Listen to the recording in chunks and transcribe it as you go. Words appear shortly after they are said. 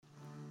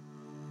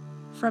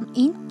From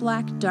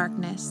ink-black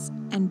darkness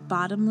and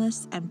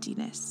bottomless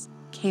emptiness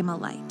came a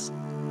light,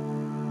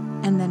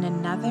 and then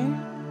another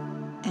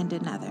and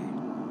another.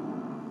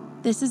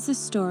 This is the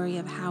story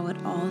of how it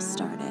all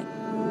started.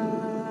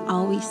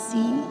 All we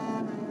see,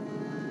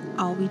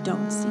 all we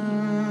don't see.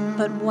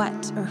 But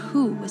what or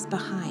who was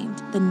behind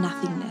the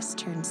nothingness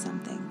turned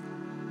something?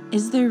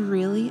 Is there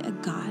really a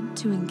God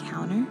to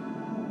encounter?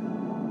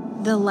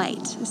 The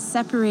light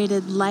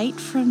separated light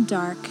from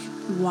dark,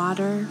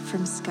 water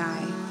from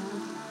sky.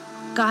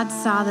 God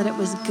saw that it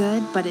was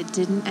good, but it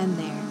didn't end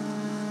there.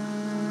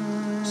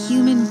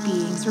 Human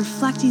beings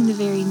reflecting the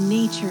very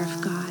nature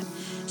of God.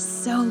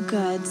 So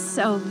good,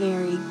 so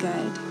very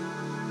good.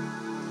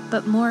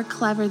 But more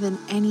clever than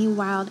any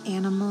wild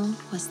animal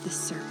was the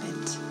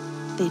serpent.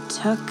 They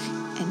took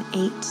and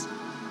ate,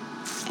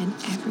 and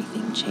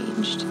everything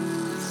changed.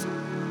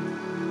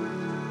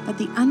 But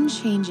the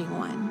unchanging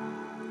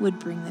one would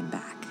bring them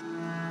back,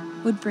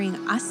 would bring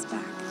us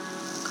back,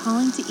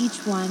 calling to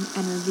each one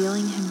and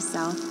revealing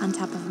himself on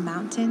top of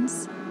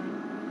mountains,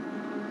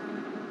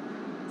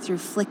 through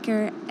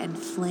flicker and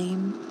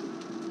flame,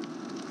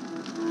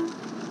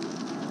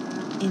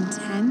 in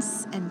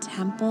tents and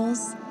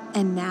temples,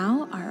 and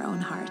now our own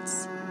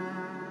hearts.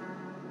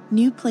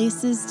 New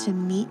places to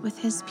meet with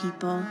his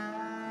people,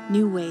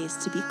 new ways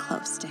to be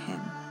close to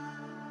him.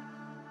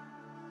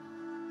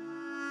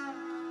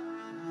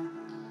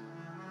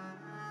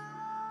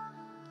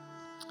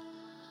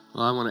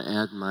 Well, I want to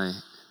add my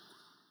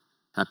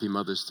happy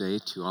Mother's Day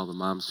to all the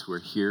moms who are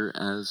here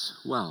as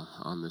well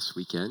on this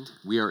weekend.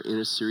 We are in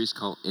a series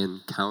called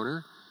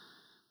Encounter.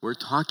 We're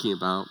talking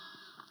about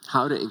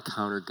how to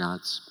encounter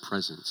God's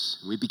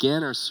presence. We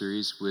began our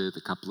series with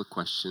a couple of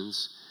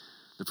questions.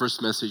 The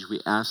first message, we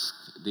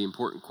asked the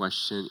important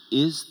question,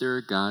 is there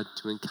a God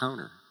to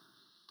encounter?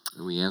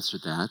 And we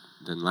answered that.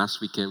 Then last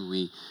weekend,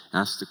 we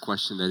asked the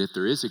question that if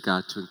there is a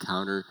God to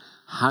encounter,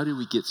 how do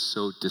we get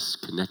so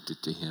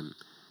disconnected to him?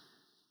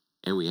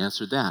 And we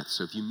answered that.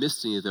 So if you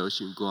missed any of those,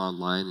 you can go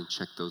online and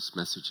check those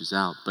messages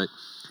out. But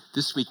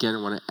this weekend,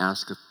 I want to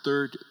ask a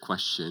third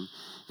question,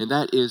 and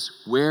that is,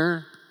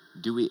 where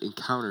do we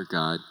encounter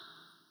God?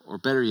 Or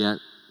better yet,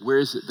 where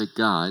is it that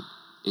God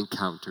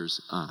encounters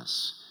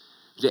us?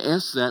 To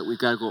answer that, we've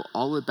got to go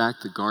all the way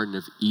back to the Garden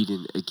of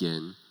Eden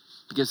again,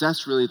 because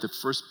that's really the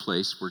first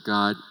place where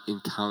God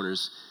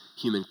encounters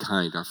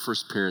humankind, our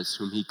first parents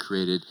whom he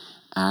created,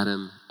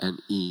 Adam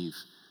and Eve.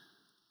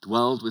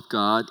 Dwelled with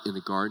God in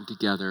the garden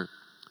together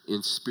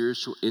in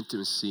spiritual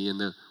intimacy. And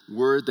the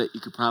word that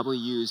you could probably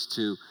use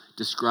to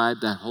describe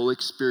that whole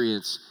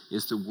experience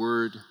is the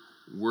word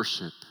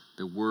worship.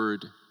 The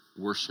word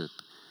worship.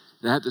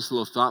 And I have this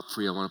little thought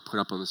for you I want to put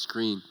up on the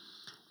screen.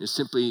 It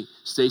simply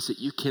states that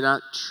you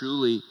cannot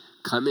truly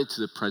come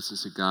into the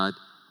presence of God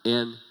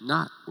and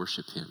not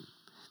worship him.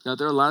 Now,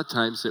 there are a lot of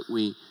times that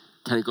we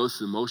kind of go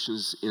through the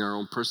motions in our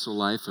own personal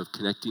life of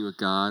connecting with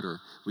God, or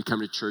we come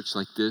to church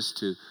like this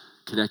to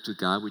connect with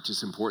God, which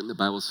is important. The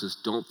Bible says,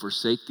 don't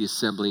forsake the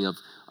assembling of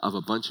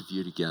a bunch of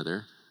you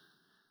together.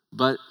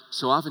 But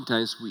so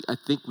oftentimes, I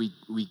think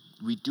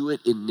we do it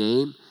in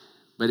name,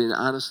 but in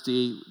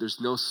honesty,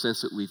 there's no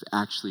sense that we've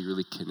actually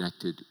really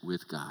connected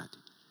with God.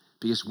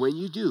 Because when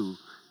you do,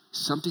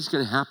 something's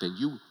going to happen.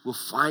 You will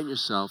find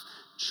yourself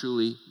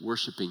truly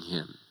worshiping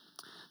him.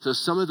 So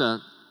some of the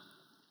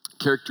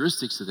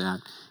characteristics of that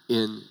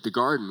in the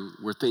garden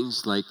were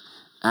things like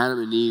Adam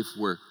and Eve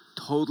were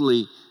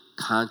totally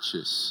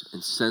conscious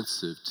and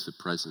sensitive to the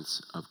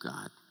presence of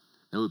God.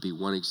 That would be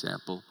one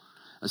example.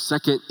 A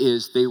second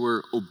is they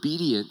were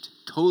obedient,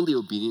 totally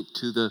obedient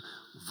to the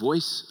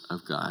voice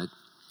of God.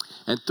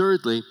 And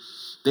thirdly,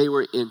 they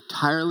were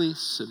entirely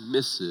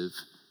submissive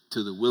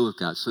to the will of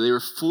God. So they were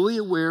fully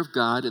aware of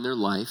God in their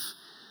life.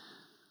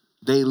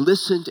 They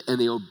listened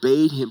and they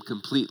obeyed him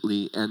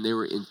completely, and they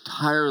were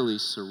entirely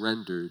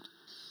surrendered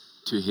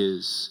to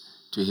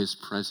his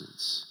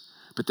presence.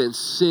 But then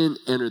sin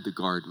entered the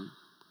garden,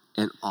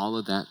 and all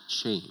of that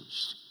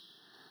changed.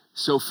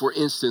 So for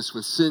instance,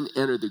 when sin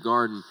entered the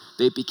garden,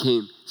 they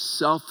became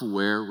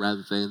self-aware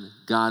rather than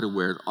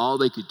God-aware. All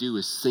they could do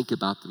was think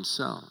about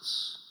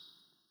themselves.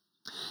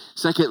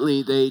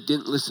 Secondly, they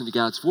didn't listen to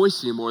God's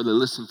voice anymore. They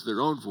listened to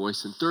their own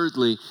voice. And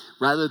thirdly,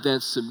 rather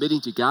than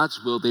submitting to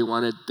God's will, they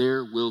wanted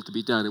their will to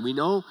be done. And we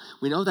know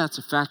that's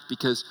a fact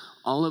because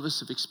all of us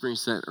have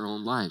experienced that in our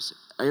own lives.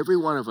 Every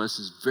one of us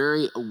is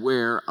very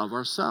aware of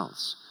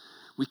ourselves.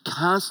 We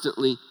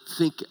constantly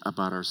think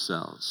about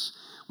ourselves.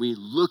 We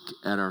look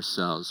at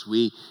ourselves.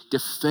 We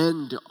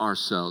defend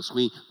ourselves.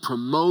 We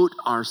promote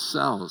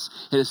ourselves.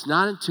 And it's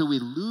not until we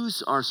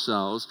lose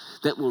ourselves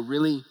that we'll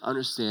really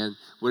understand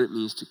what it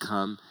means to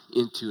come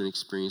into and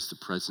experience the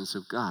presence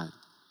of God.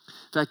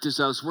 In fact, as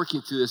I was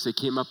working through this, I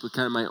came up with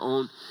kind of my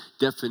own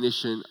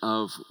definition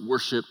of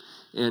worship,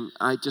 and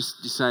I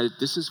just decided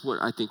this is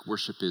what I think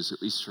worship is,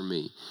 at least for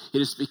me. It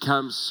has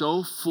become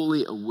so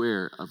fully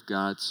aware of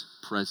God's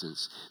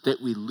presence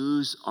that we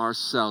lose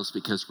ourselves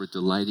because we're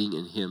delighting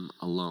in him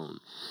alone.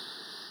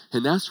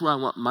 And that's where I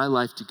want my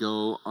life to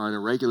go on a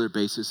regular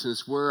basis, and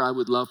it's where I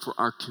would love for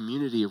our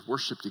community of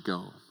worship to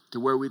go. to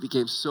where we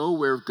became so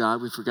aware of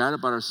God, we forgot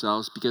about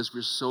ourselves because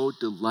we're so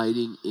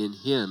delighting in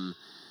Him.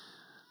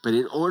 But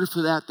in order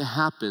for that to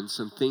happen,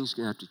 some things are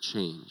going to have to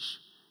change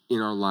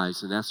in our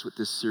lives. And that's what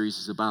this series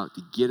is about,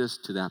 to get us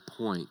to that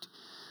point.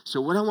 So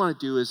what I want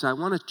to do is I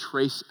want to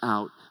trace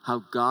out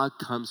how God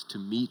comes to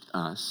meet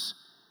us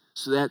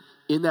so that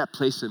in that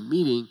place of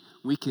meeting,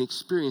 we can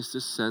experience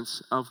this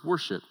sense of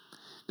worship.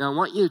 Now, I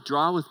want you to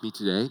draw with me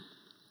today.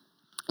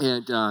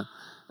 And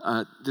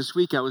this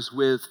week I was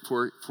with,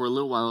 for a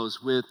little while, I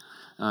was with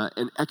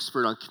an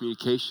expert on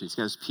communication. He's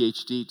got his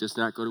PhD, does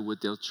not go to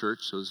Wooddale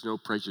Church, so there's no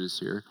prejudice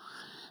here.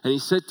 And he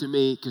said to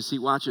me, because he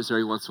watches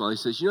every once in a while, he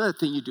says, you know that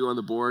thing you do on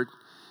the board?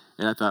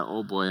 And I thought,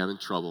 oh boy, I'm in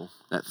trouble.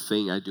 That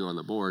thing I do on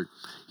the board.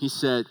 He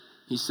said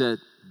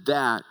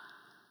that,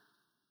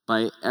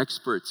 by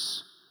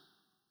experts'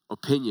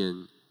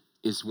 opinion,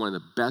 is one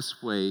of the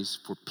best ways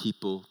for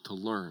people to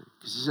learn.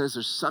 Because he says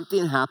there's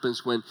something that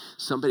happens when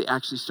somebody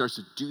actually starts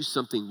to do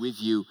something with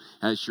you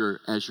as you're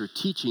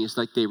teaching. It's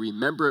like they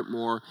remember it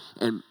more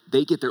and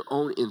they get their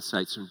own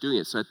insights from doing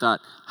it. So I thought,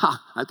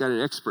 I've got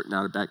an expert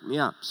now to back me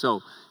up.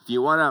 So if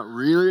you want to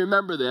really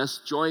remember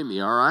this, join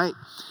me, all right?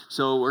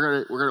 So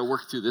we're gonna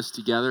work through this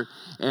together.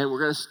 And we're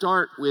going to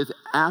start with,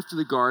 after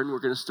the garden, we're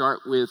going to start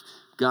with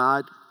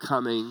God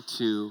coming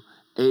to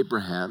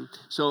Abraham.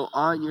 So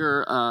on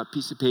your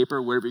piece of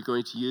paper, whatever you're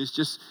going to use,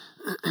 just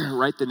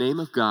write the name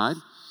of God.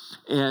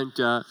 And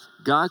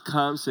God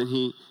comes and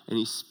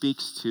he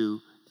speaks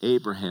to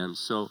Abraham.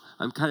 So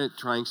I'm kind of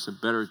trying some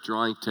better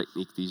drawing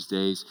technique these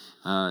days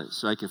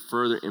so I can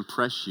further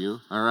impress you,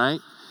 all right?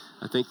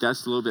 I think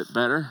that's a little bit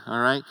better, all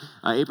right?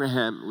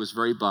 Abraham was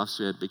very buff,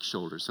 so he had big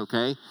shoulders,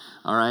 okay?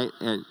 All right,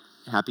 and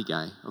happy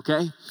guy,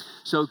 okay?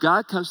 So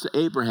God comes to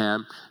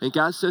Abraham, and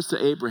God says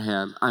to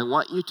Abraham, I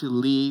want you to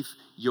leave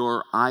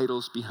your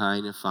idols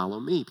behind and follow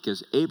me,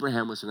 because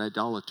Abraham was an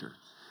idolater.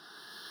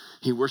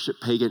 He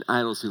worshiped pagan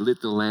idols. He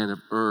lived in the land of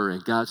Ur,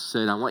 and God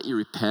said, I want you to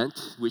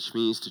repent, which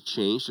means to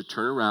change, to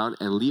turn around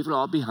and leave it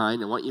all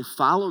behind. I want you to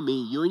follow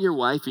me, you and your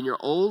wife in your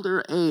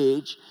older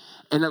age,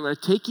 and I'm going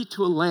to take you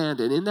to a land,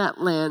 and in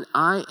that land,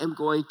 I am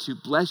going to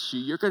bless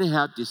you. You're going to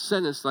have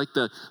descendants like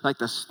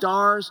the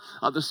stars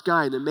of the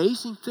sky. And the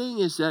amazing thing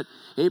is that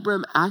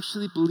Abraham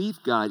actually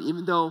believed God,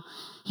 even though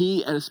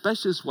he, and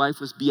especially his wife,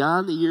 was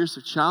beyond the years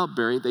of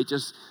childbearing. They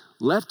just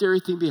left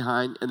everything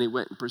behind, and they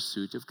went in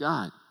pursuit of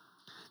God.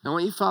 Now, I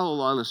want you to follow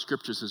along the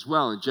scriptures as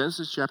well. In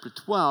Genesis chapter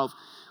 12,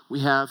 we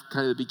have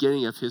kind of the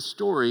beginning of his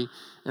story,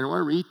 and I want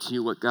to read to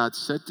you what God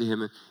said to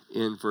him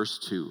in verse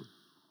 2.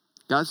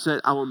 God said,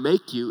 I will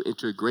make you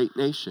into a great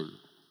nation,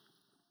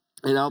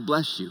 and I'll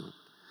bless you.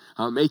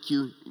 I'll make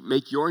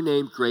your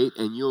name great,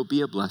 and you'll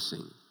be a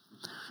blessing.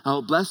 I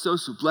will bless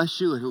those who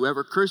bless you, and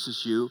whoever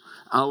curses you,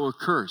 I will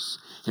curse.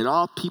 And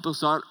all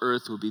peoples on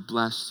earth will be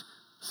blessed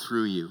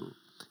through you.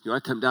 You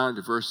want to come down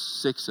to verse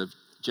 6 of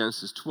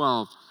Genesis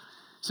 12.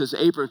 It says,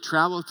 Abram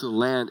traveled to the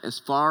land as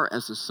far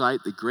as to sight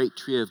the great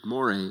tree of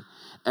Moreh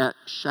at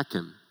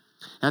Shechem.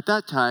 At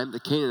that time, the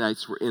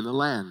Canaanites were in the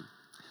land.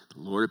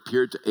 The Lord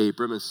appeared to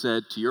Abram and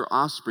said, to your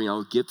offspring I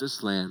will give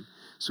this land.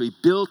 So he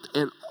built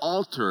an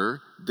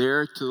altar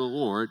there to the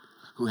Lord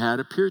who had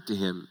appeared to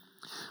him.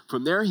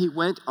 From there he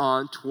went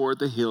on toward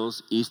the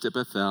hills east of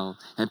Bethel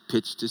and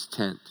pitched his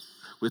tent,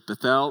 with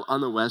Bethel on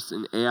the west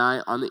and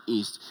Ai on the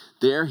east.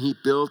 There he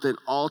built an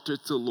altar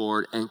to the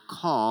Lord and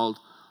called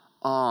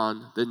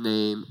on the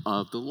name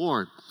of the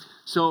Lord.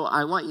 So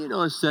I want you to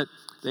notice that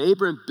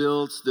Abram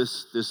builds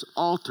this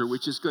altar,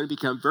 which is going to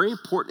become very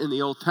important in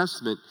the Old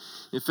Testament.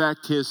 In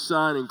fact, his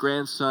son and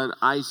grandson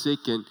Isaac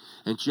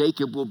and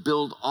Jacob will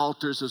build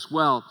altars as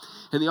well.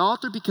 And the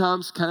altar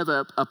becomes kind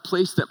of a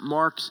place that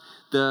marks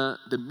the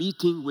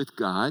meeting with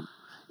God.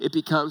 It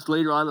becomes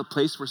later on a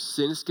place where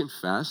sin is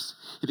confessed.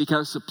 It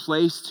becomes a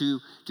place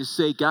to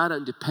say, God,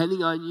 I'm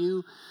depending on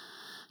you.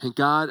 And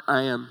God,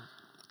 I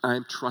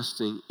am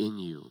trusting in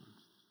you.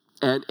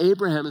 And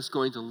Abraham is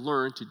going to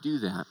learn to do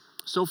that.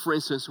 So, for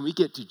instance, when we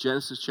get to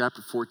Genesis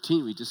chapter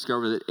 14, we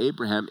discover that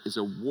Abraham is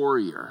a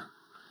warrior.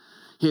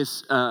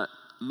 His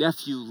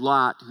nephew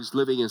Lot, who's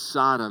living in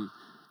Sodom,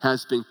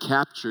 has been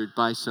captured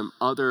by some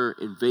other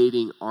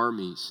invading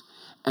armies.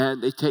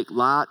 And they take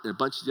Lot and a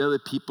bunch of the other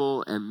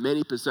people and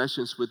many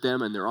possessions with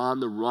them, and they're on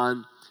the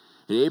run.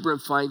 And Abraham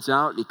finds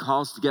out, and he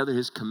calls together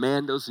his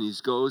commandos, and he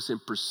goes in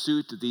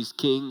pursuit of these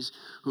kings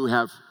who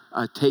have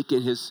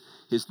taken his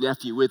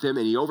nephew with him,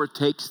 and he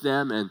overtakes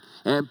them and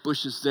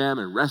ambushes them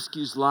and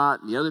rescues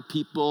Lot and the other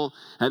people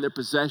and their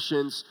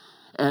possessions,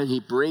 and he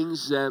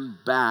brings them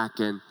back.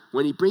 And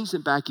when he brings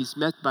them back, he's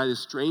met by this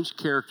strange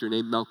character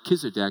named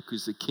Melchizedek,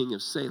 who's the king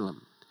of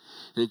Salem.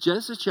 And in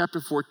Genesis chapter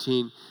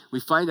 14, we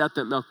find out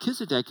that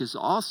Melchizedek is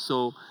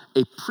also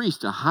a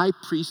priest, a high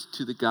priest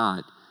to the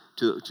God,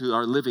 to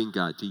our living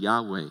God, to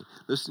Yahweh.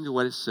 Listen to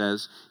what it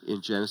says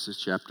in Genesis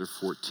chapter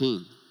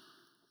 14,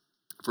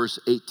 verse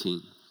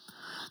 18.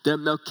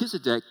 Then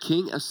Melchizedek,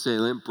 king of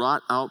Salem,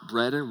 brought out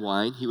bread and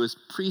wine. He was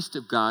priest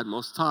of God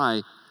Most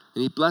High,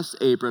 and he blessed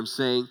Abram,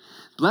 saying,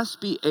 Blessed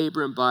be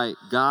Abram by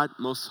God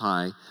Most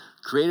High,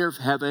 creator of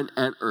heaven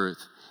and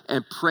earth.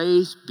 and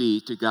praise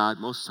be to God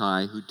Most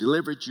High, who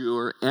delivered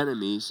your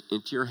enemies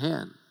into your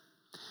hand.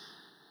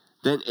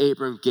 Then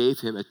Abram gave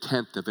him a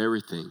tenth of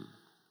everything.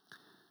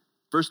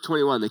 Verse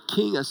 21, the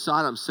king of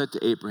Sodom said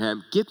to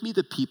Abraham, give me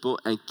the people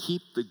and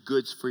keep the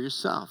goods for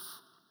yourself.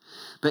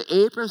 But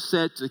Abram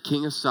said to the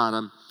king of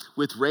Sodom,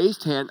 with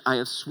raised hand I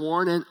have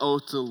sworn an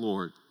oath to the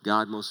Lord,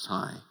 God Most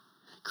High,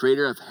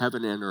 creator of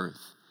heaven and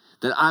earth,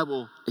 that I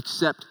will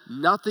accept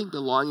nothing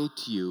belonging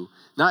to you,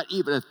 not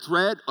even a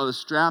thread or the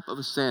strap of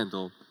a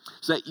sandal,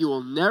 so that you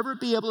will never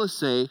be able to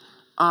say,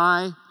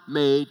 I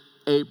made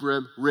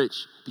Abram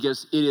rich,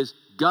 because it is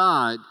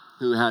God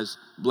who has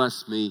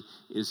blessed me.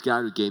 It is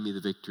God who gave me the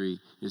victory.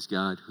 It is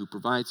God who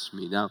provides for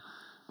me. Now,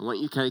 I want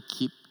you to kind of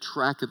keep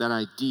track of that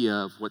idea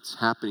of what's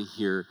happening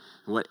here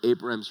and what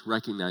Abraham's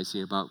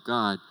recognizing about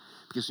God.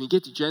 Because when you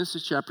get to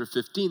Genesis chapter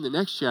 15, the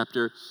next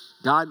chapter,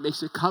 God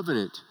makes a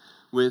covenant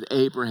with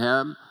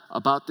Abraham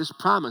about this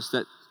promise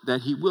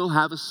that he will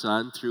have a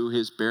son through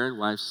his barren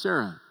wife,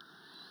 Sarah.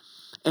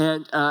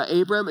 And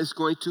Abraham is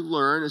going to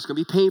learn, it's going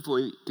to be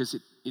painful because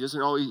he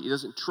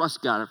doesn't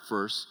trust God at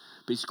first,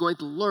 but he's going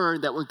to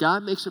learn that when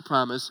God makes a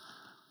promise,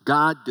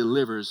 God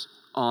delivers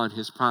on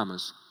his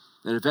promise.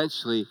 And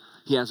eventually,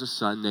 he has a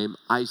son named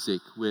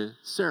Isaac with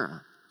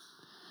Sarah.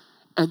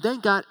 And then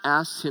God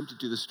asks him to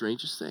do the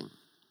strangest thing.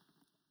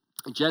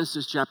 In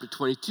Genesis chapter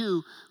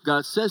 22,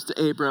 God says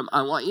to Abram,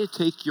 I want you to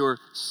take your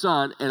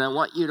son and I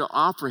want you to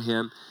offer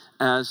him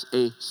as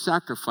a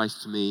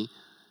sacrifice to me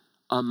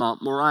on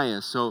Mount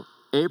Moriah. So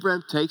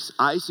Abram takes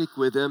Isaac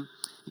with him.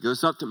 He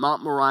goes up to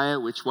Mount Moriah,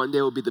 which one day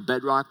will be the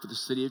bedrock for the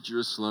city of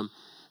Jerusalem.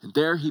 And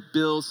there he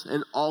builds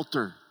an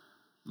altar.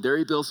 There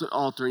he builds an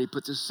altar, and he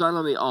puts his son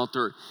on the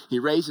altar. He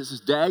raises his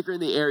dagger in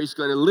the air. He's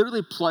going to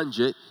literally plunge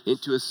it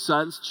into his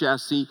son's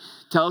chest. He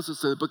tells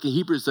us in the book of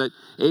Hebrews that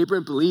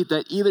Abram believed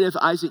that even if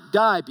Isaac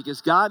died, because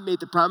God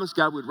made the promise,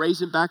 God would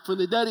raise him back from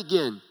the dead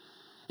again.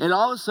 And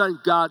all of a sudden,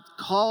 God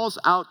calls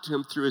out to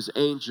him through his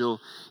angel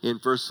in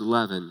verse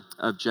 11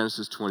 of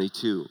Genesis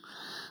 22.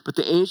 But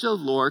the angel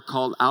of the Lord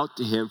called out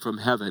to him from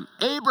heaven,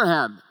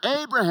 Abraham,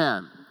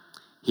 Abraham.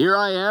 Here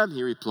I am,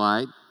 he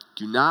replied.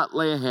 Do not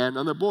lay a hand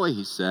on the boy,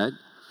 he said.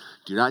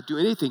 Do not do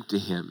anything to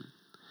him.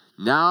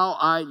 Now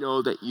I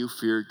know that you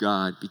fear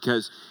God,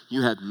 because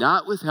you have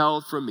not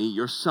withheld from me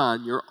your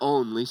son, your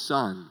only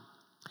son.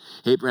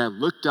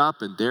 Abraham looked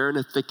up, and there in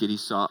a thicket he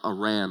saw a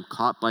ram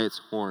caught by its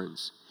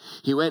horns.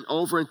 He went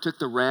over and took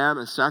the ram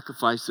and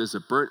sacrificed it as a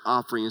burnt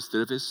offering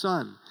instead of his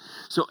son.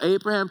 So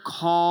Abraham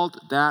called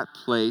that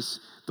place,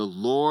 the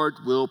Lord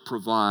will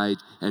provide.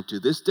 And to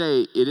this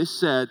day it is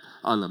said,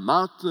 on the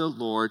mountain of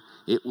the Lord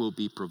it will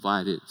be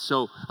provided.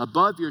 So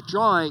above your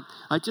drawing,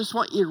 I just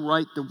want you to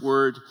write the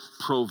word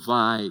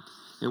provide.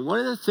 And one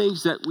of the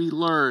things that we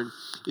learn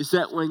is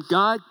that when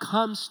God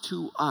comes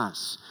to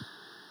us,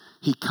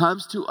 he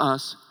comes to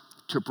us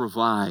to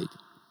provide.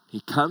 He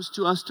comes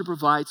to us to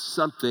provide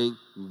something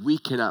we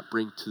cannot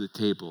bring to the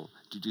table,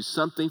 to do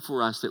something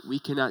for us that we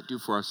cannot do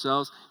for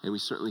ourselves, and we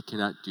certainly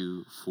cannot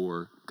do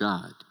for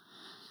God.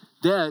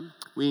 Then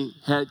we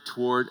head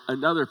toward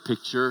another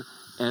picture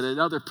and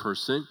another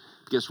person,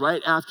 because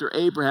right after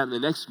Abraham, the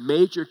next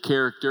major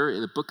character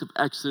in the book of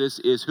Exodus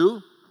is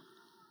who?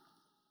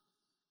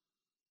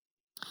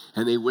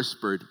 And they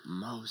whispered,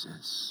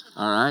 Moses.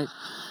 All right?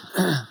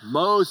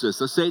 Moses.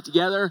 Let's say it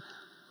together.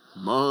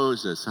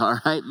 Moses. All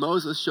right?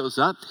 Moses shows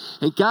up,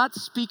 and God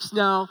speaks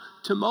now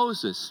to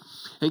Moses.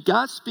 And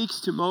God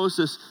speaks to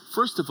Moses,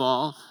 first of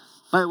all.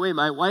 By the way,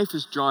 my wife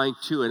is drawing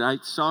too, and I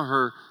saw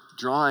her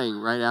drawing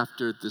right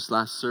after this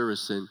last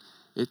service, and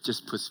it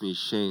just puts me to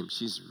shame.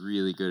 She's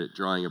really good at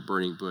drawing a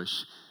burning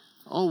bush.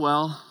 Oh,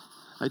 well,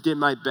 I did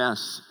my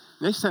best.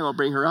 Next time I'll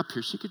bring her up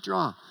here. She could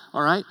draw,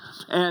 all right?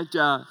 And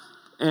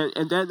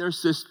then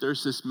there's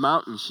this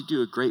mountain. She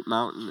do a great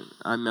mountain.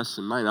 I'm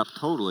messing mine up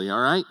totally,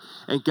 all right?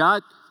 And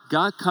God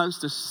comes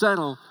to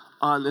settle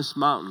on this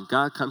mountain.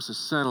 God comes to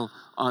settle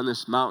on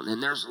this mountain.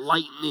 And there's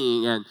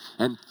lightning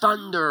and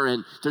thunder,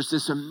 and there's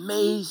this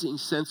amazing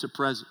sense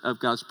of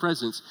God's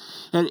presence.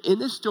 And in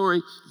this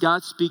story,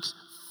 God speaks,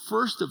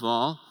 first of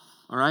all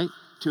right,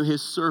 to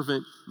his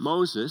servant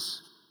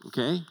Moses,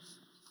 okay?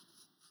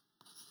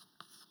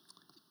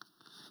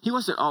 He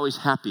wasn't always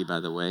happy, by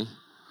the way,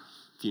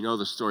 if you know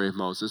the story of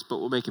Moses, but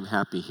we'll make him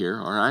happy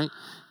here, all right?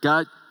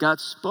 God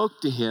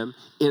spoke to him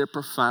in a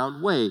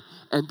profound way.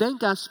 And then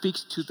God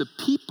speaks to the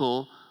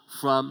people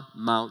from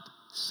Mount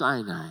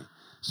Sinai.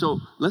 So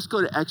let's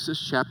go to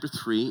Exodus chapter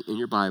 3 in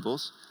your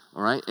Bibles,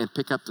 all right, and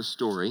pick up the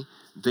story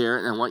there.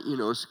 And I want you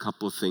to notice a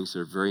couple of things that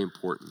are very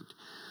important.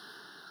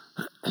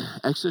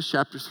 Exodus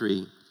chapter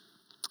 3,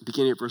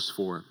 beginning at verse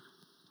 4.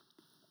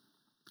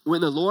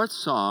 When the Lord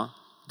saw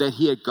that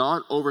he had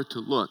gone over to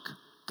look,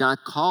 God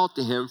called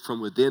to him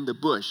from within the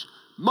bush,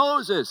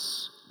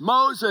 Moses,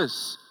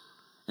 Moses.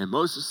 And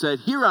Moses said,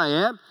 here I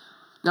am.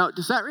 Now,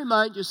 does that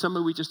remind you of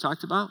somebody we just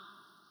talked about?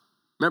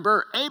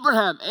 Remember,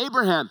 Abraham,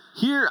 Abraham,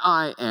 here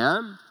I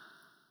am.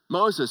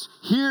 Moses,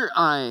 here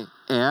I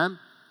am.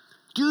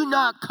 Do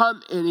not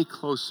come any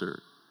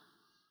closer,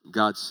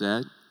 God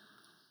said.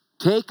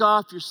 Take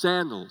off your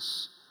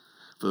sandals,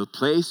 For the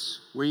place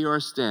where you are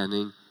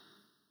standing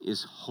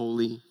is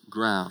holy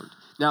ground.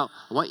 Now,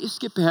 I want you to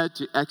skip ahead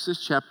to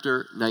Exodus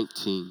chapter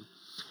 19.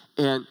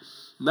 And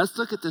let's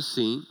look at the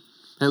scene.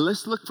 And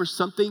let's look for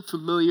something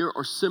familiar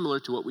or similar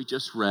to what we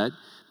just read,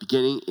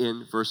 beginning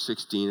in verse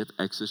 16 of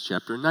Exodus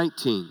chapter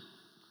 19.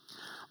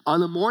 On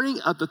the morning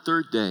of the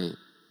third day,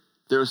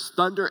 there was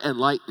thunder and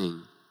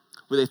lightning,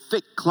 with a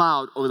thick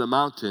cloud over the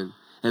mountain,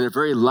 and a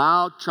very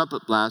loud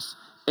trumpet blast.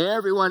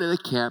 Everyone in the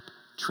camp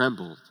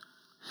trembled.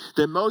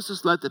 Then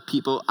Moses led the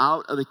people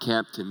out of the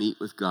camp to meet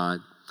with God,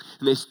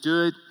 and they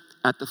stood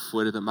at the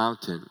foot of the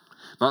mountain.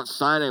 Mount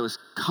Sinai was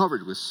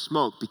covered with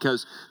smoke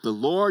because the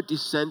Lord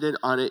descended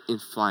on it in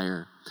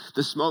fire.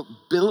 The smoke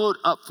billowed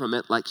up from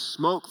it like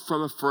smoke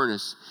from a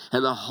furnace,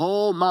 and the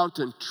whole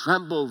mountain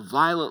trembled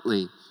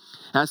violently.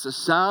 As the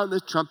sound of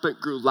the trumpet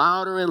grew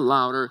louder and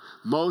louder,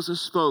 Moses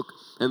spoke,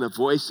 and the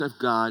voice of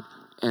God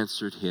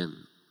answered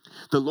him.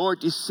 The Lord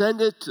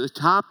descended to the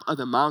top of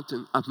the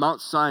mountain of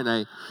Mount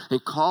Sinai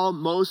and called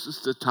Moses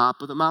to the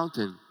top of the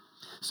mountain.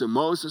 So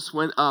Moses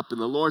went up, and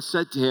the Lord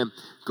said to him,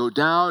 "Go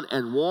down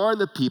and warn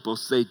the people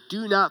so they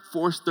do not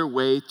force their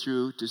way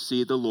through to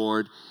see the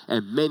Lord,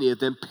 and many of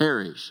them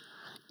perish.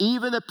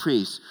 Even the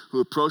priests who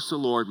approach the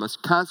Lord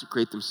must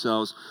consecrate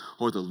themselves,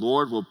 or the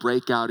Lord will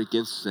break out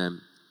against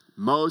them."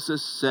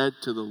 Moses said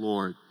to the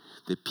Lord,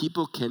 "The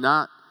people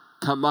cannot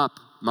come up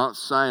Mount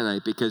Sinai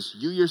because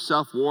you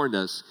yourself warned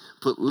us.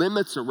 Put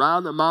limits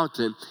around the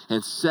mountain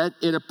and set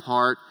it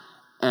apart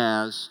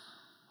as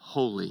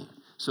holy."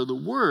 So the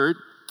word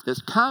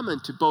that's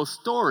common to both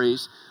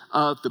stories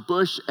of the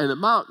bush and the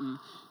mountain,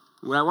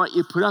 what I want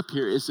you to put up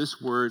here is this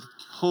word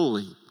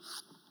holy.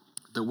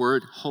 The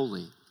word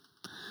holy.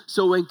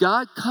 So when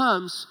God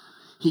comes,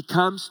 he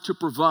comes to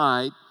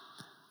provide.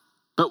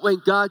 But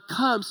when God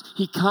comes,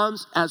 he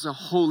comes as a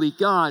holy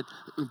God.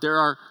 There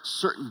are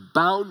certain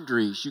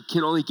boundaries. You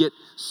can only get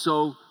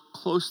so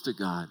close to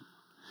God.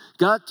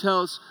 God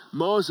tells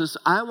Moses,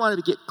 "I want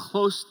to get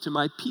close to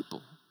my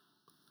people."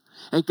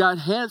 And God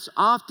hands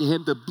off to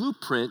him the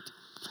blueprint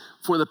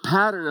for the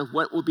pattern of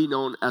what will be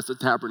known as the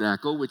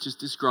tabernacle, which is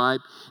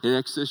described in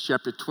Exodus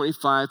chapter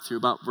 25 through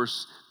about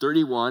verse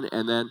 31,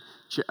 and then,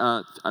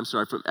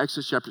 from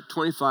Exodus chapter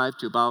 25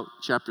 to about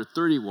chapter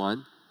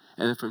 31,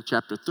 and then from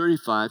chapter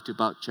 35 to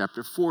about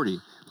chapter 40.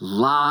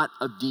 Lot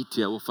of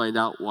detail. We'll find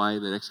out why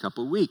in the next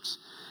couple of weeks.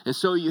 And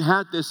so you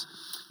have this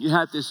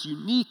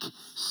unique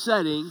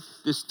setting,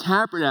 this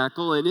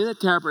tabernacle, and in the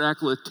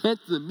tabernacle, a tent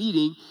of the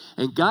meeting,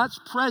 and God's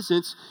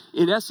presence,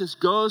 in essence,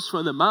 goes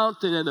from the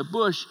mountain and the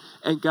bush,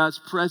 and God's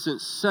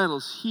presence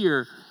settles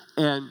here,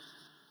 and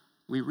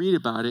we read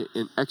about it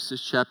in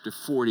Exodus chapter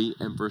 40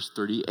 and verse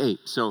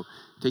 38. So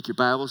take your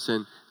Bibles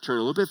and turn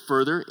a little bit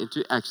further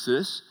into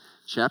Exodus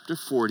chapter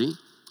 40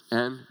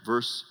 and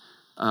verse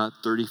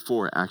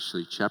 34,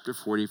 actually. Chapter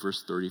 40,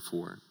 verse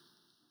 34.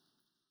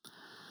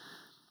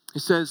 It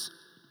says,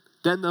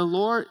 Then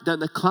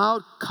the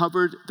cloud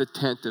covered the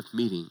tent of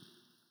meeting,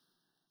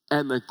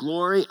 and the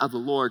glory of the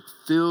Lord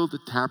filled the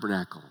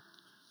tabernacle.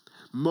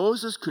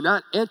 Moses could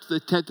not enter the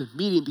tent of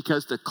meeting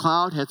because the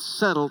cloud had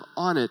settled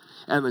on it,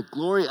 and the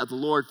glory of the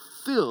Lord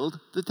filled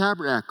the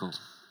tabernacle.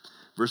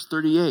 Verse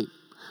 38.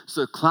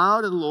 So the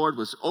cloud of the Lord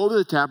was over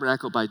the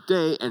tabernacle by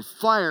day, and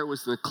fire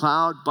was in the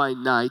cloud by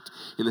night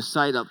in the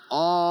sight of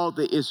all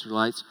the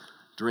Israelites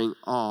during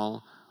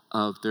all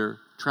of their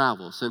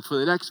travels. And for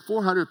the next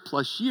 400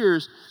 plus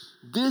years,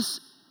 this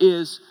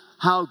is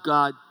how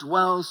God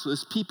dwells with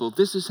his people.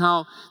 This is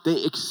how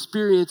they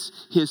experience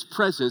his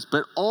presence,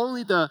 but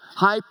only the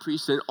high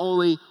priest, and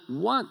only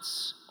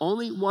once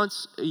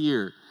a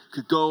year,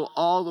 could go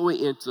all the way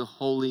into the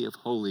Holy of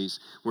Holies,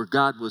 where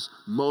God was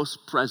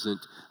most present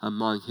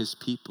among his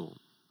people.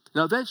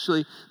 Now,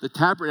 eventually, the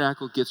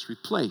tabernacle gets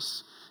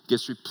replaced. It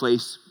gets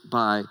replaced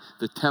by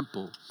the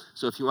temple.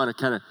 So if you want to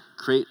kind of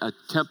create a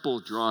temple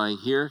drawing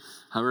here,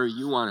 however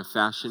you want to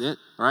fashion it,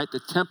 all right,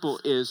 the temple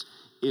is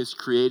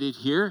created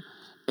here,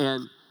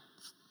 and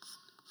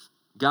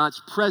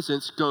God's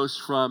presence goes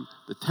from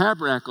the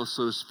tabernacle,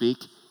 so to speak,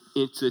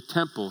 into the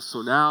temple.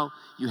 So now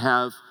you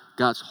have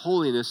God's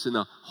holiness in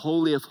the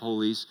Holy of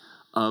Holies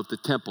of the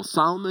temple.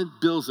 Solomon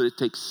builds it. It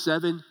takes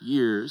 7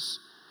 years.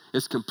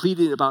 It's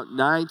completed in about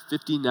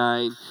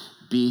 959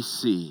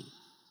 BC.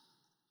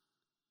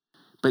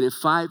 But in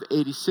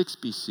 586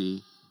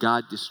 BC,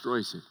 God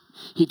destroys it.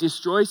 He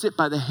destroys it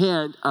by the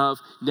hand of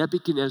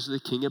Nebuchadnezzar, the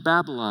king of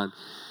Babylon.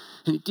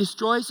 And he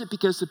destroys it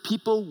because the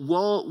people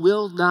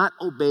will not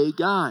obey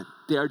God.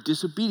 They are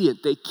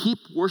disobedient. They keep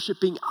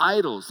worshiping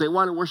idols. They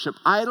want to worship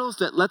idols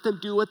that let them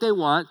do what they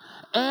want,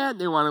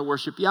 and they want to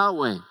worship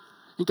Yahweh.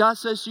 And God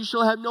says, "You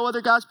shall have no other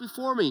gods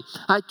before me."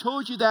 I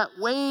told you that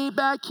way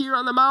back here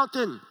on the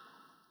mountain.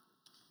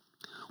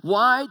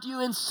 Why do you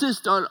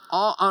insist on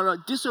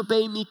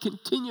disobeying me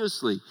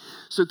continuously?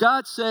 So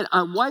God said,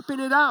 "I'm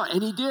wiping it out,"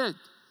 and he did.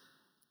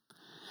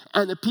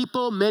 And the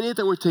people, many of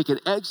them were taken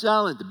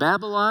exile into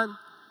Babylon.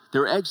 They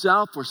were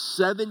exiled for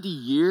 70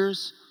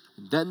 years.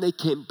 And then they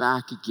came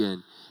back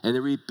again, and they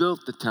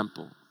rebuilt the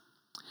temple.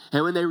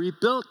 And when they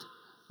rebuilt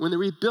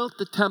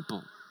the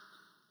temple,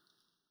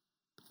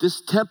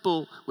 This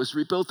temple was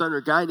rebuilt under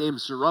a guy named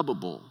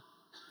Zerubbabel,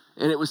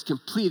 and it was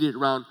completed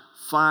around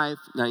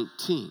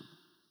 519.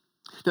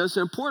 Now, it's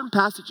an important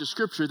passage of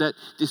Scripture that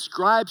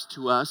describes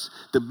to us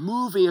the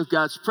moving of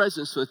God's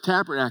presence from the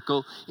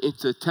tabernacle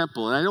into the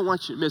temple. And I don't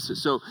want you to miss it.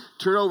 So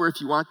turn over, if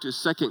you want, to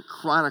 2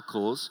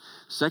 Chronicles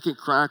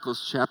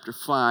chapter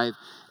 5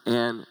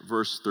 and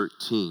verse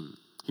 13.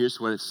 Here's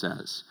what it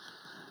says.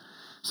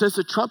 It says,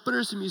 the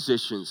trumpeters and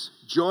musicians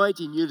joined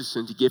in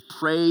unison to give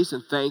praise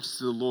and thanks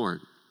to the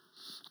Lord.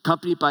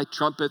 Accompanied by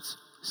trumpets,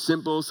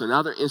 cymbals, and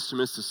other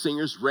instruments, the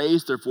singers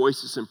raised their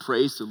voices and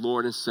praised the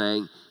Lord and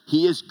sang,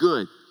 He is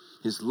good.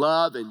 His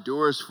love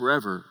endures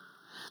forever.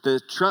 Then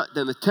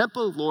the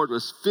temple of the Lord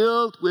was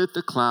filled with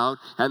the cloud,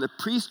 and the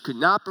priest could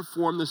not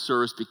perform the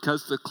service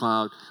because of the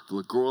cloud.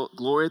 The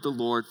glory of the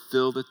Lord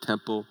filled the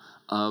temple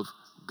of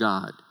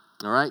God.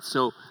 All right,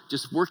 so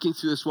just working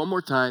through this one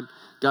more time,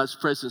 God's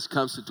presence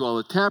comes to dwell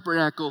in the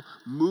tabernacle,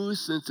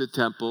 moves into the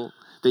temple.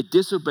 They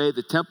disobey,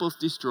 the temple is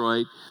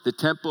destroyed. The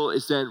temple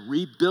is then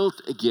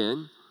rebuilt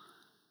again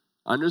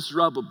under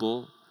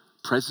Zerubbabel.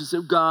 Presence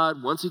of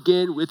God, once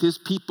again, with his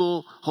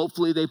people.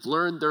 Hopefully they've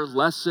learned their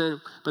lesson.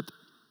 But the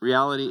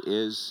reality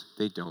is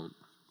they don't.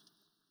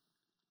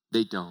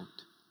 They don't.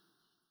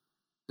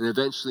 And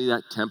eventually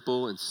that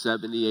temple in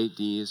 70 AD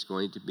is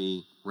going to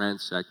be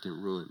ransacked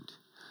and ruined.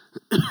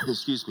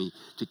 Excuse me.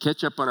 To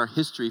catch up on our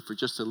history for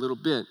just a little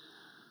bit,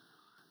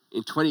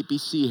 in 20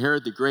 BC,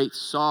 Herod the Great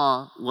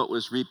saw what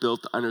was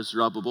rebuilt under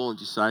Zerubbabel and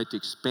decided to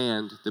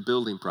expand the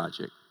building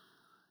project.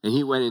 And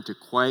he went into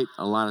quite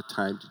a lot of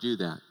time to do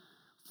that.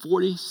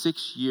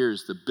 46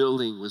 years the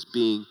building was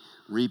being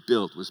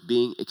rebuilt, was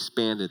being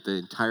expanded, the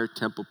entire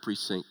temple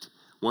precinct,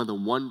 one of the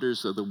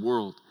wonders of the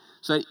world.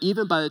 So that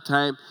even by the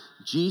time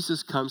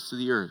Jesus comes to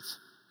the earth,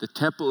 the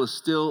temple is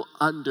still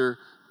under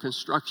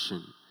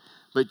construction.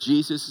 But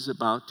Jesus is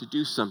about to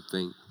do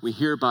something. We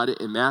hear about it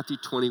in Matthew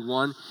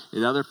 21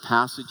 and other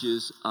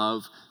passages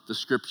of the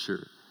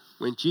Scripture.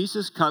 When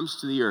Jesus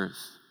comes to the earth,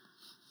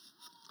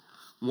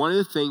 one of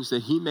the things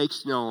that he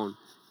makes known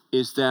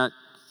is that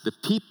the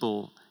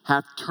people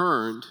have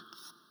turned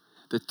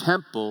the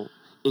temple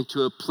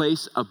into a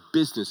place of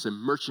business and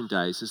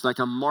merchandise. It's like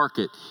a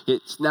market.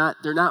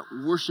 They're not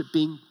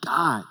worshiping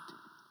God.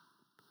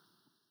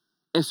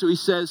 And so he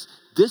says,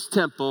 this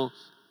temple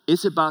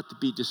is about to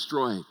be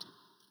destroyed.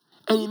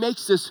 And he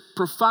makes this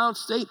profound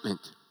statement.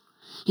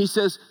 He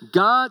says,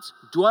 God's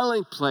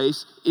dwelling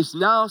place is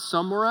now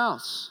somewhere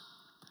else.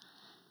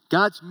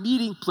 God's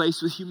meeting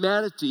place with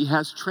humanity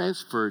has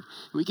transferred.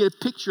 We get a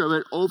picture of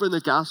it over in the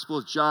Gospel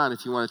of John,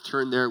 if you want to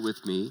turn there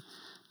with me.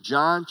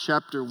 John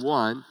chapter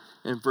 1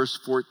 and verse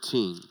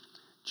 14.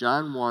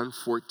 John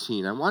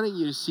 1:14. I wanted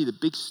you to see the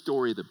big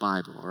story of the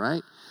Bible, all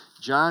right?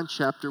 John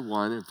chapter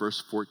 1 and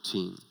verse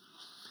 14.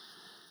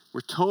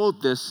 We're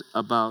told this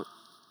about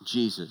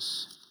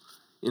Jesus.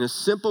 In a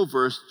simple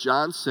verse,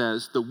 John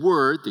says, the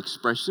Word, the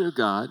expression of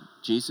God,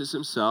 Jesus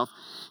himself,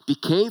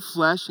 became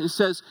flesh, and it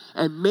says,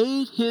 and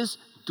made his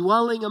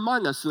dwelling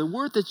among us. And the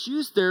word that's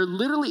used there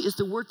literally is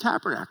the word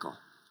tabernacle.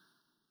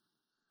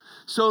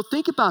 So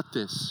think about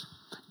this.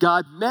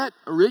 God met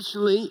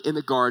originally in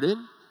the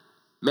garden.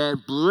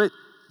 Man blew it.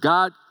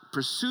 God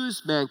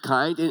pursues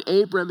mankind. In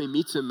Abram, he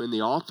meets him in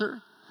the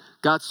altar.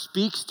 God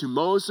speaks to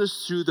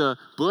Moses through the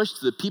bush,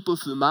 to the people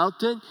through the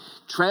mountain,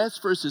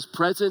 transfers his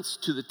presence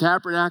to the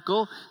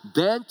tabernacle,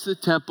 then to the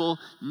temple.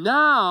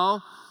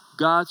 Now,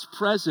 God's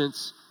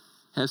presence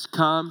has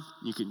come,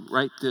 you can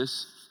write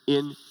this,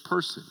 in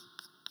person.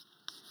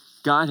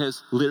 God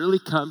has literally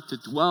come to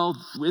dwell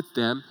with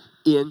them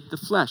in the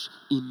flesh.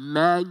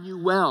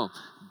 Emmanuel,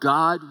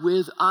 God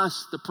with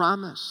us, the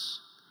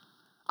promise.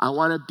 I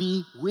want to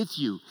be with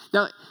you.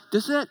 Now,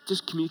 doesn't that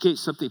just communicate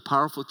something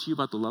powerful to you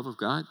about the love of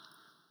God?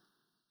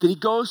 That he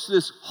goes through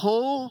this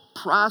whole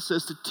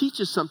process to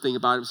teach us something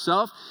about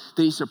himself,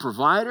 that he's a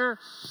provider,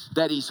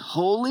 that he's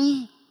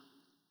holy,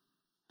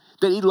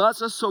 that he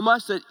loves us so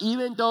much that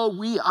even though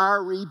we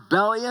are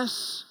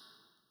rebellious,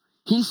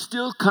 he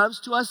still comes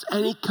to us,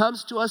 and he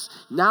comes to us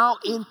now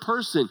in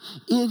person,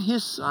 in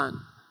his Son.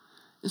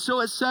 And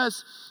so it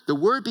says, the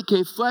Word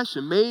became flesh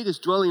and made his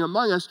dwelling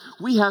among us.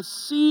 We have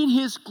seen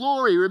his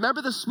glory.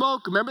 Remember the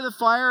smoke? Remember the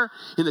fire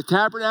in the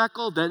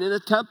tabernacle, then in the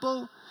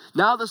temple?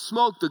 Now the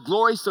smoke, the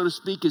glory, so to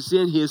speak, is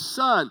in his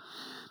Son.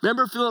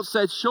 Remember Philip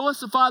said, show us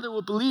the Father,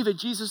 we'll believe it.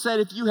 Jesus said,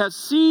 if you have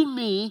seen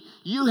me,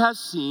 you have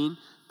seen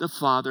the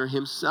Father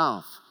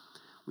himself.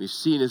 We've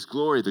seen his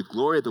glory, the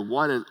glory of the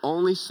one and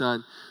only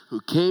Son who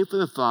came from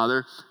the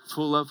Father,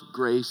 full of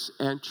grace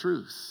and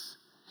truth.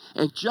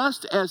 And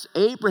just as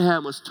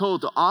Abraham was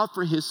told to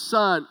offer his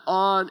son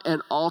on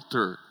an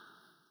altar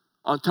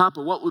on top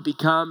of what would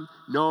become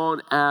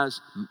known as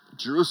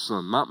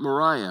Jerusalem, Mount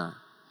Moriah,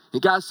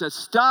 and God said,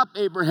 stop,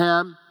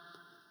 Abraham.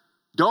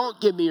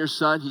 Don't give me your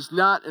son. He's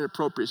not an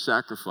appropriate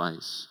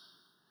sacrifice.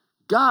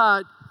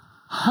 God,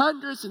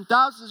 hundreds and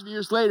thousands of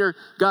years later,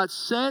 God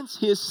sends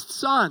his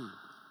Son.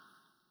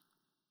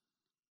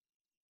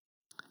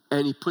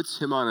 And he puts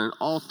him on an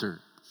altar.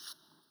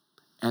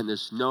 And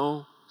there's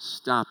no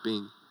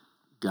stopping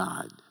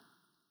God.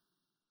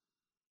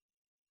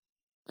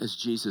 as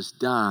Jesus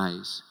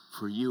dies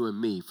for you and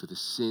me for the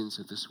sins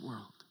of this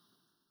world.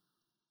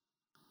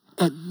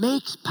 It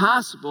makes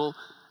possible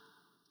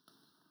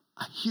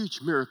a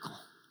huge miracle.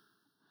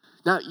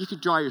 Now, you can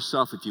draw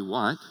yourself if you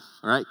want,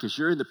 all right, because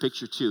you're in the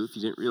picture too, if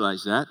you didn't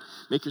realize that.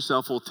 Make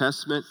yourself Old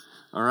Testament,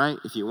 all right,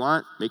 if you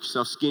want. Make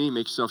yourself skinny,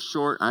 make yourself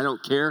short. I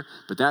don't care,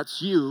 but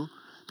that's you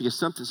because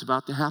something's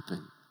about to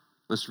happen.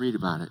 Let's read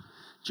about it.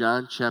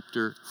 John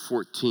chapter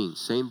 14,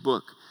 same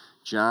book,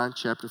 John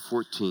chapter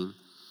 14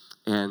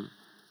 and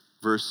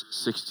verse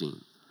 16.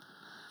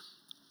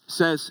 It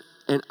says,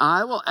 "And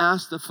I will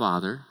ask the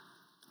Father,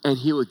 and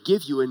he will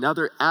give you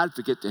another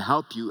advocate to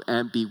help you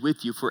and be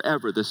with you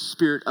forever, the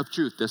Spirit of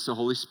truth." That's the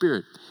Holy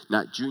Spirit.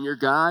 Not junior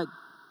God,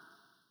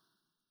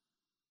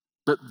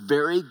 but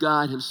very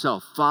God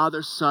himself,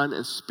 Father, Son,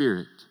 and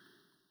Spirit.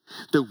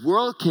 The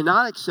world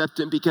cannot accept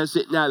him because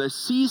it neither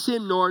sees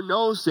him nor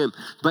knows him.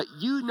 But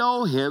you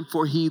know him,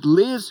 for he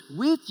lives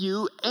with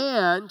you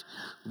and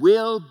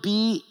will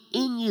be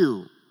in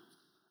you.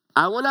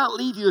 I will not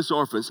leave you as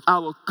orphans. I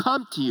will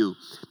come to you.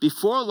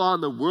 Before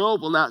long, the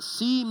world will not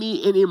see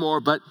me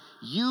anymore, but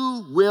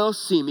you will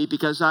see me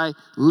because I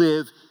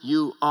live,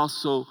 you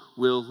also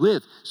will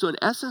live. So in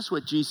essence,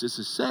 what Jesus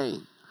is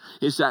saying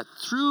is that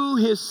through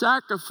his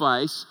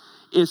sacrifice,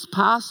 it's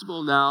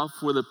possible now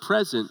for the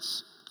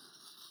presence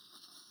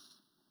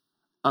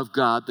of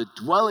God, the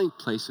dwelling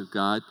place of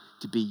God,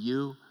 to be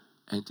you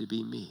and to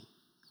be me.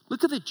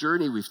 Look at the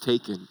journey we've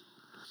taken.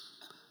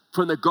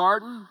 From the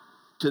garden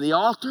to the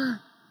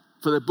altar,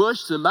 from the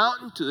bush to the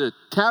mountain, to the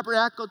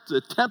tabernacle, to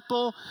the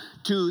temple,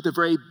 to the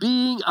very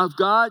being of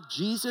God,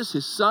 Jesus,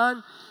 his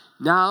son,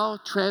 now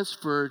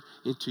transferred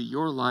into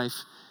your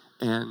life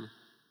and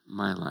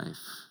my life.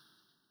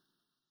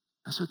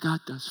 That's what God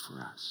does for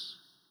us.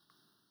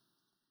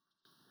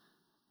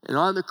 And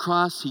on the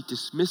cross, he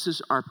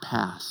dismisses our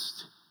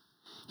past.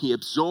 He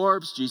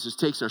absorbs, Jesus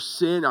takes our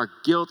sin, our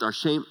guilt, our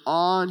shame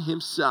on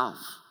himself,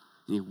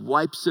 and he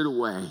wipes it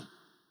away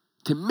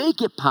to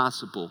make it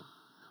possible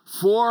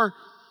for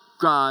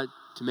God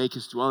to make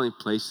his dwelling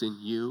place in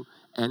you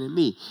and in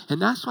me.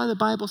 And that's why the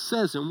Bible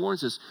says and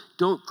warns us,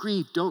 don't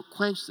grieve, don't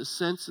quench the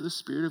sense of the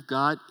Spirit of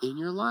God in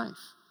your life.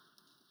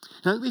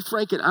 And I'm going to be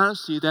frank and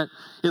honest with you that,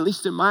 at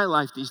least in my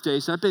life these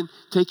days, I've been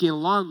taking a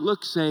long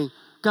look saying,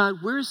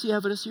 God, where is the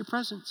evidence of your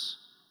presence?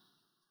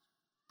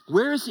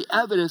 Where is the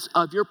evidence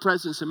of your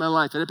presence in my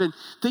life? And I've been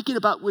thinking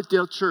about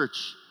Wooddale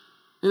Church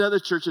and other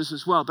churches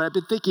as well, but I've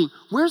been thinking,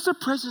 where's the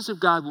presence of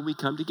God when we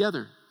come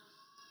together?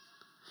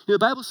 You know, the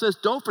Bible says,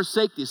 don't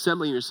forsake the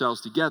assembling of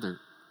yourselves together.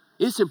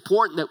 It's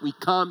important that we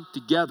come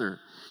together.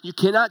 You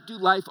cannot do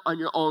life on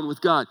your own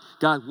with God.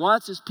 God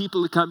wants his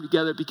people to come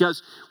together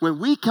because when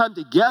we come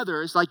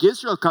together, it's like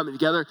Israel coming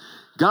together,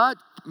 God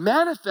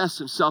manifests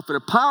himself in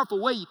a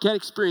powerful way you can't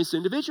experience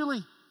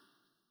individually.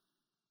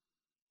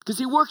 Because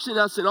he works in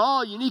us in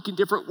all unique and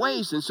different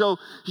ways. And so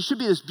it should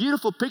be this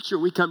beautiful picture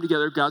when we come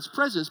together of God's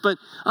presence. But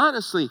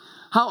honestly,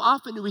 how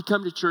often do we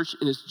come to church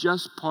and it's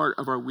just part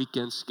of our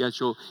weekend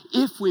schedule?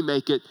 If we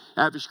make it,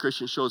 average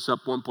Christian shows up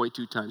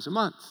 1.2 times a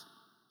month.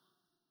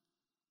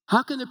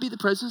 How can it be the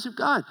presence of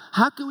God?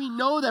 How can we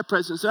know that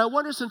presence? And I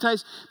wonder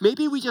sometimes,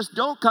 maybe we just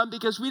don't come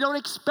because we don't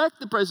expect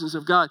the presence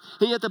of God.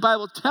 And yet the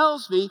Bible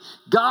tells me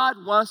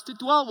God wants to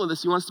dwell with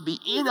us. He wants to be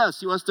in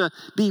us. He wants to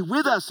be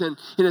with us in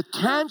a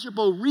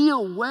tangible,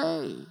 real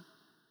way.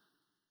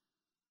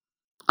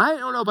 I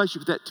don't know about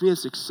you, but that to me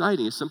is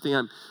exciting. It's something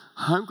I'm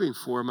hungering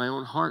for in my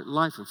own heart and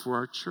life and for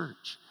our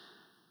church.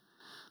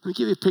 Let me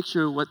give you a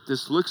picture of what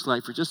this looks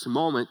like for just a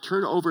moment.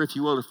 Turn over, if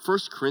you will, to 1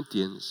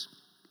 Corinthians.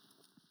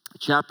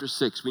 Chapter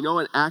 6. We know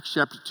in Acts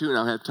chapter 2, and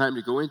I'll have time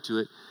to go into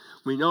it,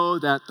 we know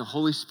that the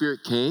Holy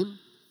Spirit came.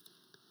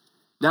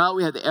 Now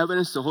we have the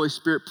evidence of the Holy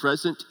Spirit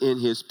present in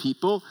his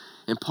people.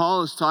 And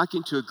Paul is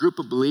talking to a group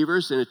of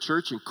believers in a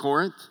church in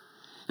Corinth.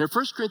 And in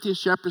 1 Corinthians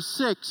chapter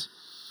 6,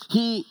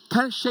 he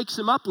kind of shakes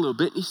them up a little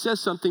bit, and he says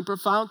something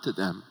profound to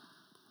them.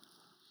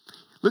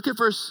 Look at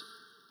verse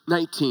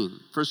 19,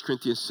 1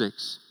 Corinthians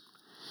 6.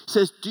 It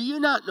says, do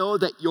you not know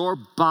that your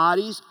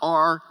bodies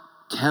are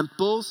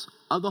temples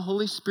of the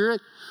Holy Spirit,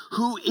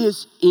 who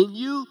is in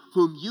you,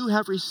 whom you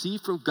have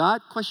received from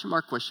God? Question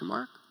mark, question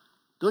mark.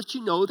 Don't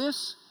you know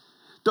this?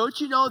 Don't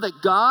you know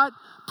that God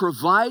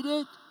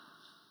provided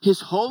his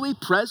holy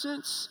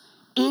presence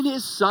in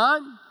his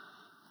Son,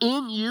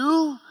 in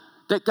you?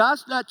 That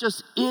God's not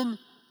just in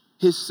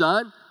his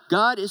Son,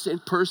 God is in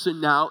person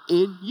now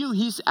in you.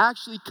 He's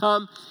actually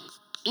come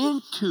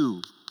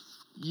into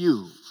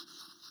you.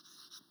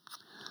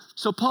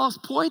 So Paul's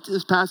point to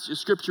this passage of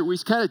Scripture, where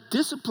he's kind of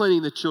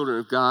disciplining the children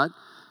of God,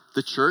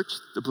 the church,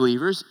 the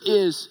believers,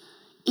 is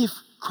if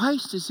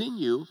Christ is in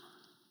you,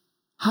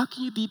 how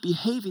can you be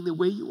behaving the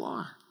way you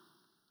are?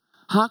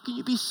 How can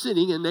you be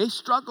sinning? And they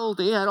struggled.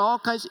 They had all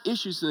kinds of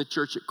issues in the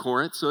church at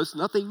Corinth, so it's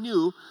nothing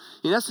new.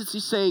 In essence,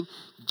 he's saying,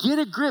 get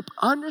a grip.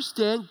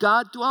 Understand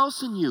God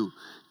dwells in you.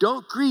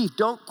 Don't grieve.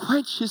 Don't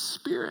quench his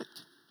Spirit.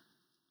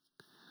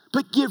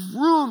 But give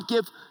room.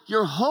 Give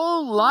your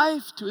whole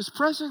life to his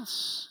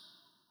presence.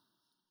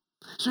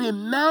 So he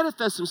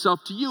manifests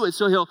himself to you, and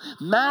so he'll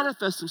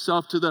manifest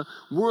himself to the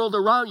world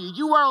around you.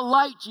 You are a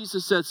light,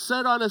 Jesus said,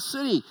 set on a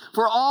city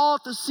for all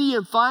to see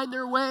and find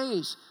their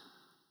ways.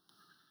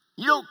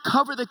 You don't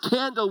cover the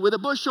candle with a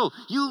bushel.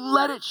 You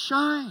let it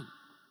shine.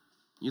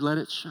 You let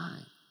it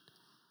shine.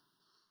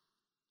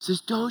 He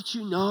says, don't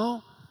you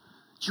know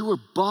that you were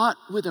bought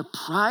with a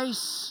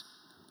price?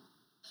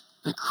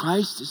 That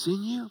Christ is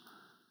in you?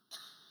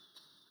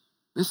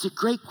 It's a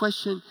great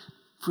question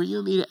for you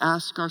and me to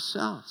ask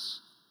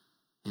ourselves.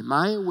 Am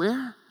I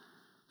aware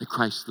that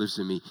Christ lives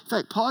in me? In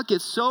fact, Paul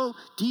gets so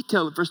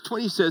detailed. In verse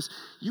 20, he says,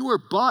 you were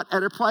bought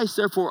at a price,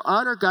 therefore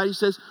honor God. He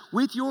says,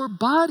 with your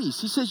bodies.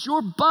 He says,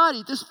 your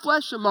body, this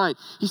flesh of mine.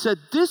 He said,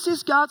 this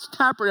is God's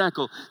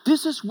tabernacle.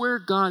 This is where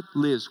God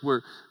lives,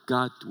 where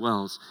God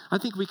dwells. I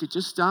think we could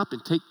just stop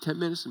and take 10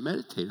 minutes and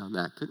meditate on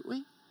that, couldn't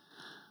we?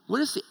 What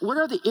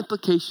are the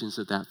implications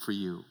of that for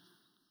you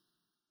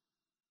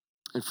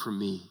and for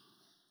me?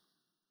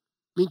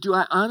 I mean, do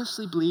I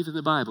honestly believe in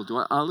the Bible? Do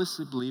I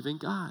honestly believe in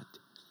God?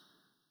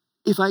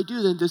 If I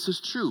do, then this is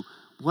true.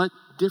 What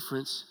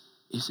difference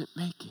is it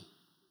making?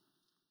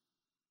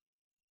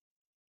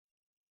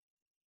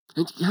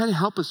 And to kind of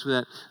help us with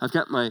that, I've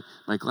got my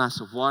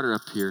glass of water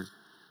up here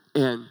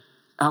and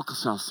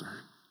Alka-Seltzer,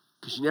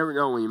 because you never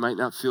know when you might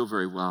not feel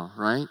very well,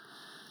 right?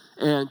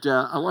 And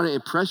I want to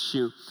impress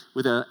you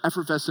with the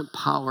effervescent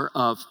power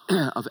of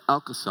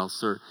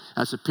Alka-Seltzer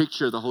as a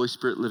picture of the Holy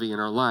Spirit living in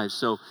our lives.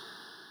 So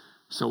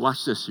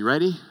watch this. You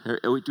ready?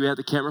 Do we have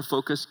the camera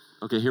focused?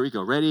 Okay, here we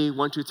go. Ready?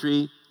 1, 2,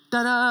 3.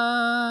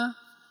 Ta-da!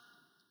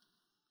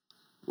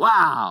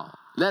 Wow.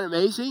 Isn't that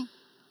amazing?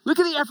 Look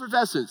at the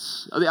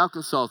effervescence of the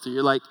Alka-Seltzer.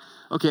 You're like,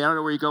 okay, I don't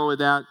know where you're going with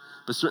that,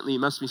 but certainly you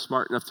must be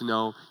smart enough to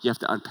know you have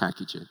to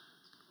unpackage it.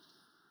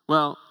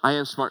 Well, I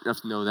am smart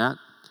enough to know that,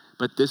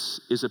 but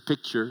this is a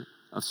picture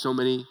of so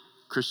many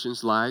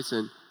Christians' lives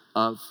and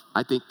of,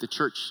 I think, the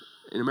church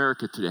in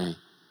America today.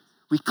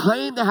 We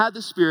claim to have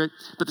the Spirit,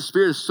 but the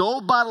Spirit is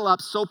so bottled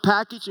up, so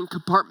packaged and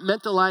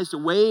compartmentalized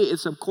away in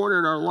some corner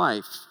in our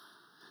life,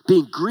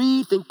 being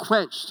grieved and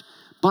quenched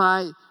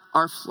by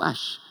our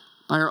flesh,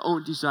 by our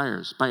own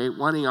desires, by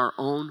wanting our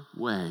own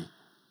way.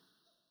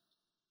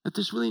 That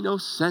there's really no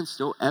sense,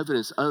 no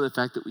evidence other than the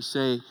fact that we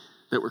say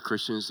that we're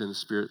Christians and the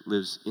Spirit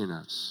lives in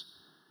us.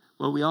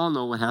 Well, we all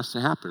know what has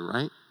to happen,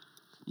 right?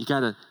 You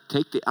got to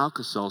take the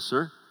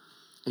Alka-Seltzer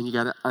and you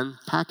got to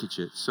unpackage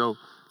it. So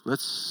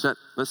let's set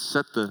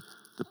the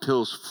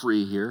pills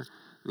free here.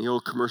 And the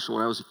old commercial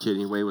when I was a kid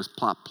anyway was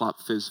plop,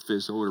 plop, fizz,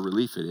 fizz. Oh, what a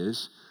relief it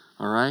is.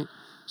 All right?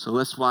 So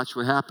let's watch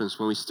what happens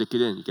when we stick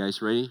it in. You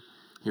guys ready?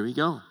 Here we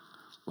go.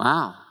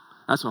 Wow.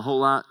 That's a whole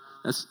lot.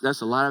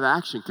 That's a lot of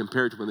action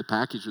compared to when the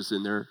package was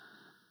in there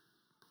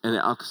and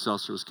the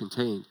Alka-Seltzer was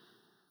contained.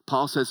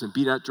 Paul says, and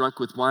be not drunk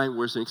with wine,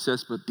 where's in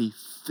excess, but be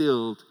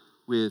filled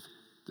with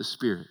the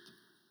Spirit.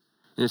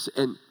 And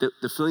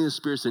the filling of the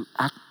Spirit is an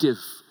active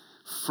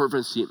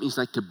fervency. It means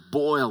like to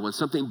boil. When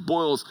something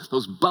boils,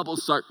 those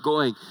bubbles start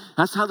going.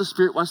 That's how the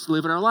Spirit wants to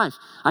live in our life.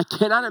 I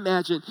cannot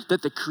imagine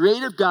that the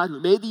creative God who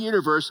made the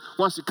universe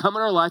wants to come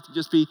in our life and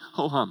just be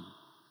ho-hum,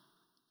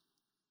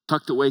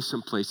 tucked away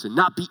someplace and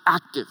not be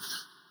active.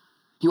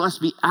 He wants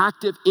to be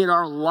active in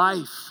our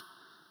life.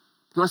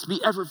 He wants to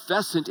be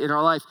effervescent in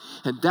our life.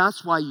 And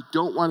that's why you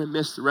don't want to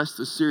miss the rest of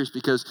the series,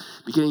 because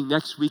beginning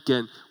next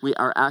weekend, we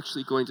are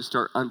actually going to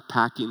start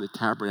unpacking the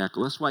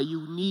tabernacle. That's why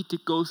you need to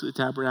go through the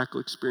tabernacle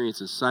experience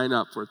and sign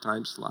up for a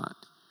time slot.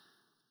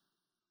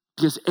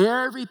 Because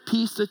every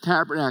piece of the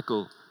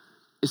tabernacle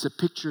is a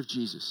picture of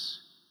Jesus.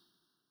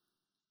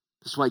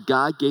 That's why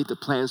God gave the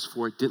plans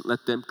for it, didn't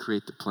let them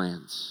create the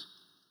plans.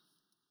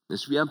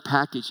 As we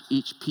unpackage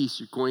each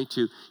piece, you're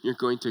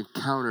going to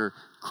encounter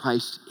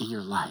Christ in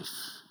your life.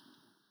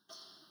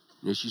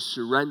 And as you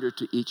surrender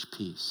to each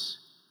piece,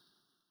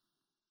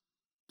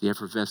 the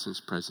effervescence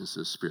presence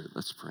of the Spirit.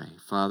 Let's pray.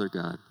 Father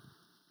God,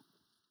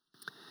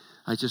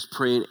 I just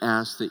pray and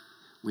ask that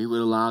we would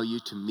allow you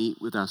to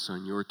meet with us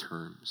on your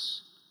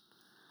terms.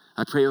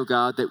 I pray, oh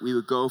God, that we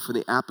would go from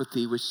the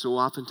apathy which so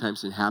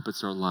oftentimes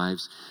inhabits our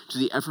lives to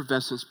the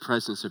effervescence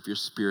presence of your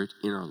Spirit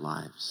in our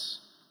lives.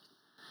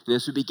 And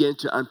as we begin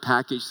to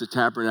unpackage the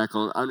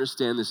tabernacle and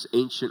understand this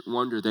ancient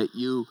wonder that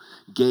you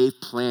gave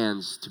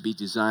plans to be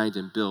designed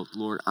and built,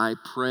 Lord, I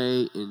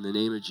pray in the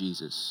name of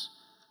Jesus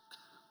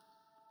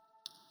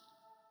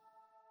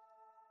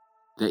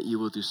that you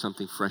will do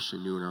something fresh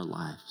and new in our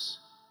lives.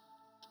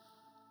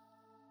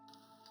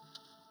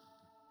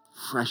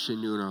 Fresh and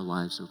new in our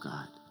lives, oh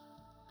God.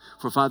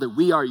 For Father,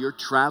 we are your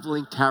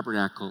traveling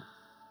tabernacle.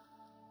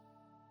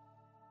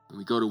 When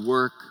we go to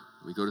work,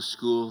 we go to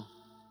school,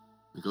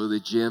 we go to the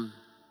gym,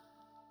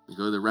 we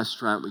go to the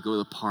restaurant, we go to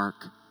the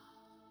park,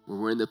 when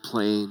we're in the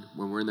plane,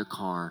 when we're in the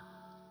car,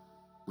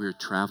 we are a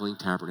traveling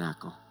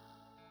tabernacle.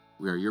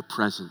 We are your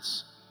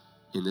presence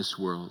in this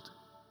world.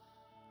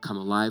 Come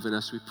alive in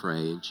us, we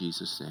pray, in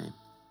Jesus' name.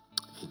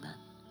 Amen.